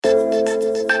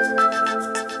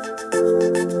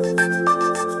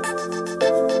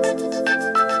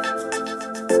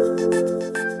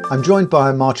I'm joined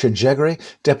by Marcin Jegary,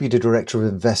 Deputy Director of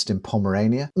Invest in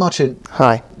Pomerania. Marcin,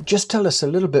 Hi. just tell us a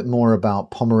little bit more about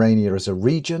Pomerania as a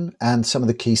region and some of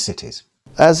the key cities.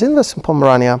 As Invest in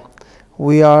Pomerania,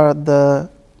 we are the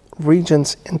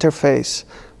region's interface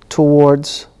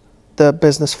towards the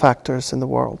business factors in the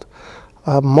world,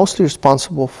 mostly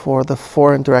responsible for the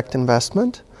foreign direct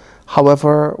investment.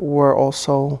 However, we're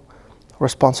also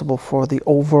responsible for the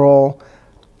overall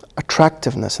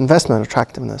investment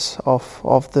attractiveness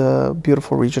of the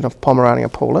beautiful region of Pomerania,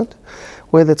 Poland,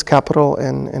 with its capital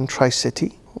in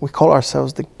Tri-City. We call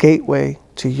ourselves the gateway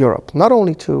to Europe, not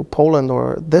only to Poland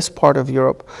or this part of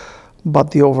Europe,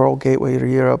 but the overall gateway to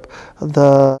Europe.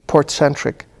 The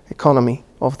port-centric economy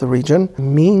of the region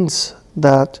means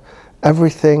that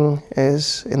everything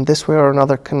is, in this way or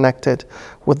another, connected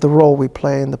with the role we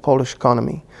play in the Polish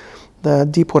economy. The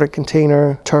deepwater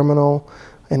container terminal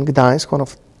in Gdańsk, one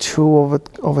of two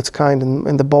of its kind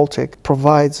in the Baltic,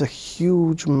 provides a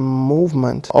huge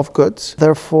movement of goods.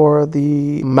 Therefore,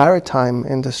 the maritime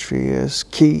industry is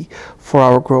key for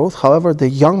our growth. However, the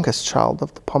youngest child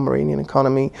of the Pomeranian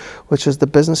economy, which is the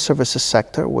business services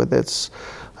sector with its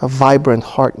vibrant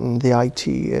heart in the IT,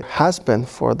 it has been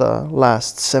for the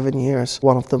last 7 years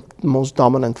one of the most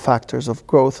dominant factors of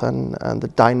growth and the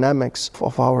dynamics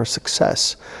of our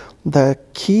success. The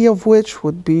key of which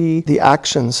would be the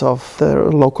actions of the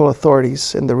local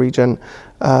authorities in the region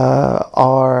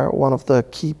are one of the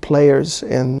key players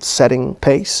in setting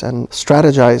pace and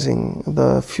strategizing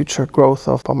the future growth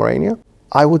of Pomerania.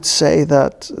 I would say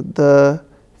that the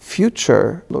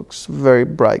future looks very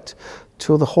bright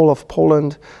to the whole of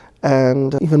Poland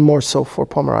and even more so for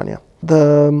Pomerania.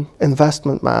 The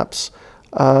investment maps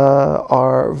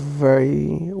are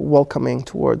very welcoming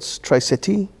towards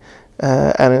Tri-City.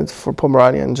 And for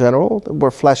Pomerania in general,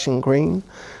 we're flashing green.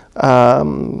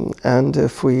 And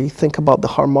if we think about the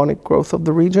harmonic growth of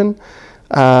the region,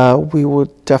 we would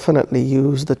definitely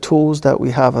use the tools that we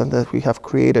have and that we have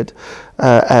created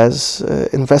as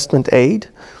investment aid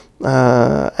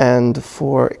and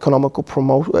for economic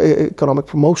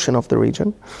promotion of the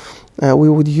region. We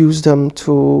would use them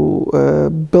to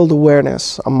build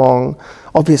awareness among,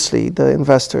 obviously, the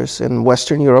investors in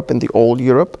Western Europe, in the old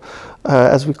Europe,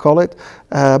 as we call it,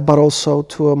 but also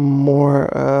to a more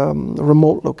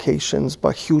remote locations,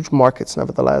 but huge markets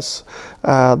nevertheless,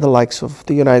 the likes of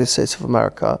the United States of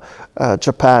America,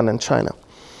 Japan, and China.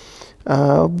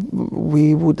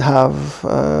 We would have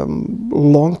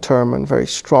long-term and very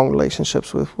strong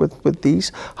relationships with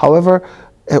these. However,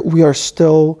 we are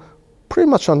still pretty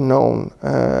much unknown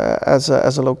as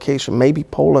a location, maybe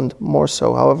Poland more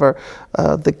so. However,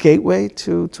 the gateway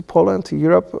to Poland, to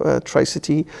Europe,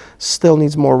 Tri-City, still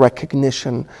needs more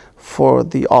recognition for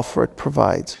the offer it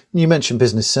provides. You mentioned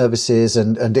business services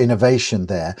and innovation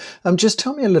there. Just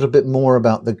tell me a little bit more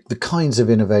about the kinds of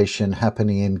innovation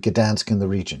happening in Gdańsk and the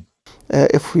region.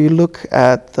 If we look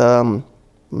at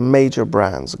major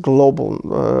brands, global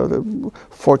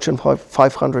Fortune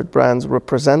 500 brands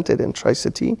represented in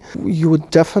Tri-City, you would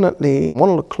definitely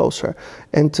want to look closer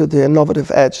into the innovative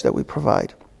edge that we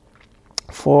provide.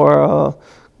 For a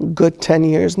good 10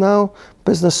 years now,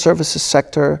 business services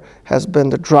sector has been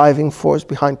the driving force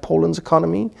behind Poland's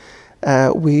economy.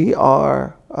 We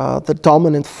are the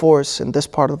dominant force in this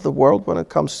part of the world when it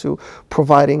comes to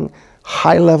providing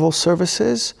high-level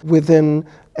services within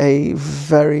a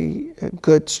very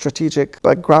good strategic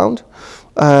background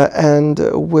and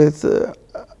with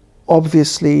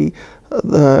obviously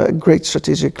the great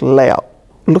strategic layout.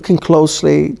 Looking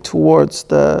closely towards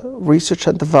the research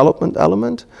and development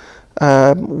element,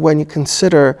 when you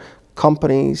consider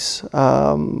companies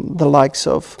the likes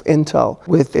of Intel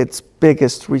with its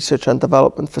biggest research and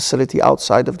development facility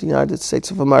outside of the United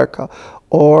States of America,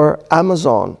 or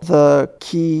Amazon, the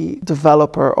key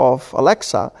developer of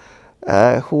Alexa,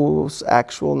 whose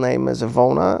actual name is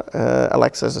Ivona.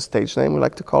 Alexa is a stage name, we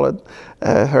like to call it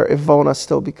her Ivona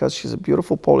still because she's a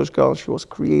beautiful Polish girl. She was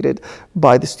created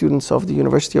by the students of the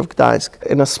University of Gdańsk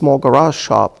in a small garage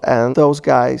shop, and those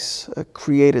guys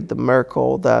created the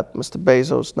miracle that Mr.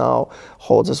 Bezos now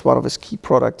holds as one of his key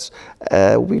products.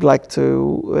 We'd like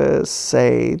to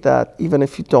say that even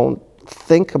if you don't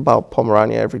think about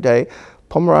Pomerania every day,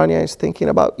 Pomerania is thinking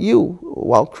about you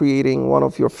while creating one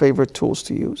of your favorite tools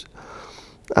to use.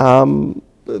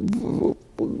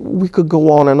 we could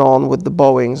go on and on with the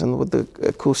Boeings and with the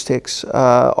acoustics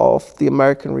of the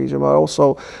American region, but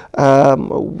also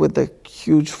with the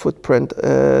huge footprint,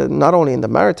 not only in the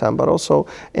maritime, but also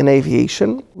in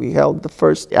aviation. We held the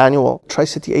first annual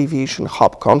Tri-City Aviation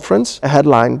Hub Conference,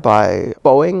 headlined by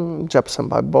Boeing, Jepson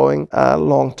by Boeing, a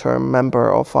long-term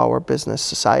member of our business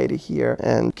society here,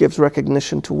 and gives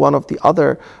recognition to one of the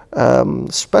other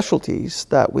specialties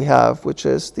that we have, which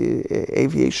is the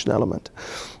aviation element.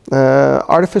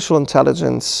 Artificial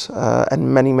intelligence,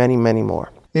 and many, many, many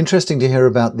more. Interesting to hear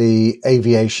about the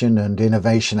aviation and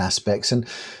innovation aspects.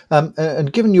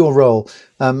 And given your role,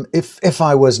 if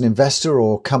I was an investor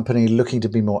or company looking to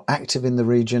be more active in the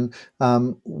region,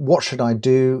 what should I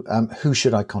do? Who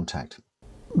should I contact?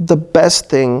 The best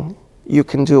thing you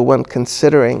can do when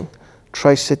considering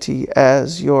Tri-City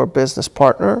as your business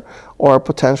partner or a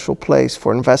potential place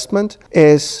for investment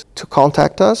is to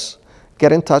contact us.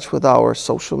 Get in touch with our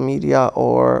social media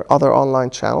or other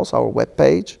online channels, our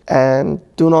webpage, and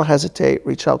do not hesitate.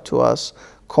 Reach out to us,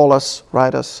 call us,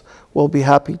 write us. We'll be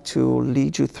happy to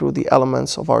lead you through the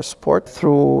elements of our support,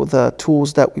 through the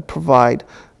tools that we provide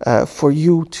for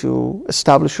you to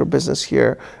establish your business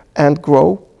here and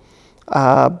grow,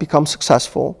 become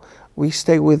successful. We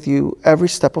stay with you every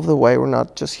step of the way. We're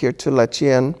not just here to let you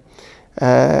in.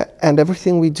 And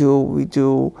everything we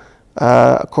do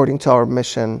according to our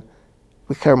mission.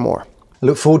 We care more. I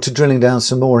look forward to drilling down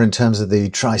some more in terms of the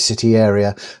Tri-City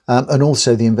area and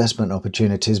also the investment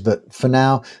opportunities. But for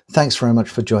now, thanks very much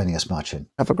for joining us, Marcin.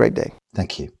 Have a great day.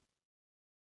 Thank you.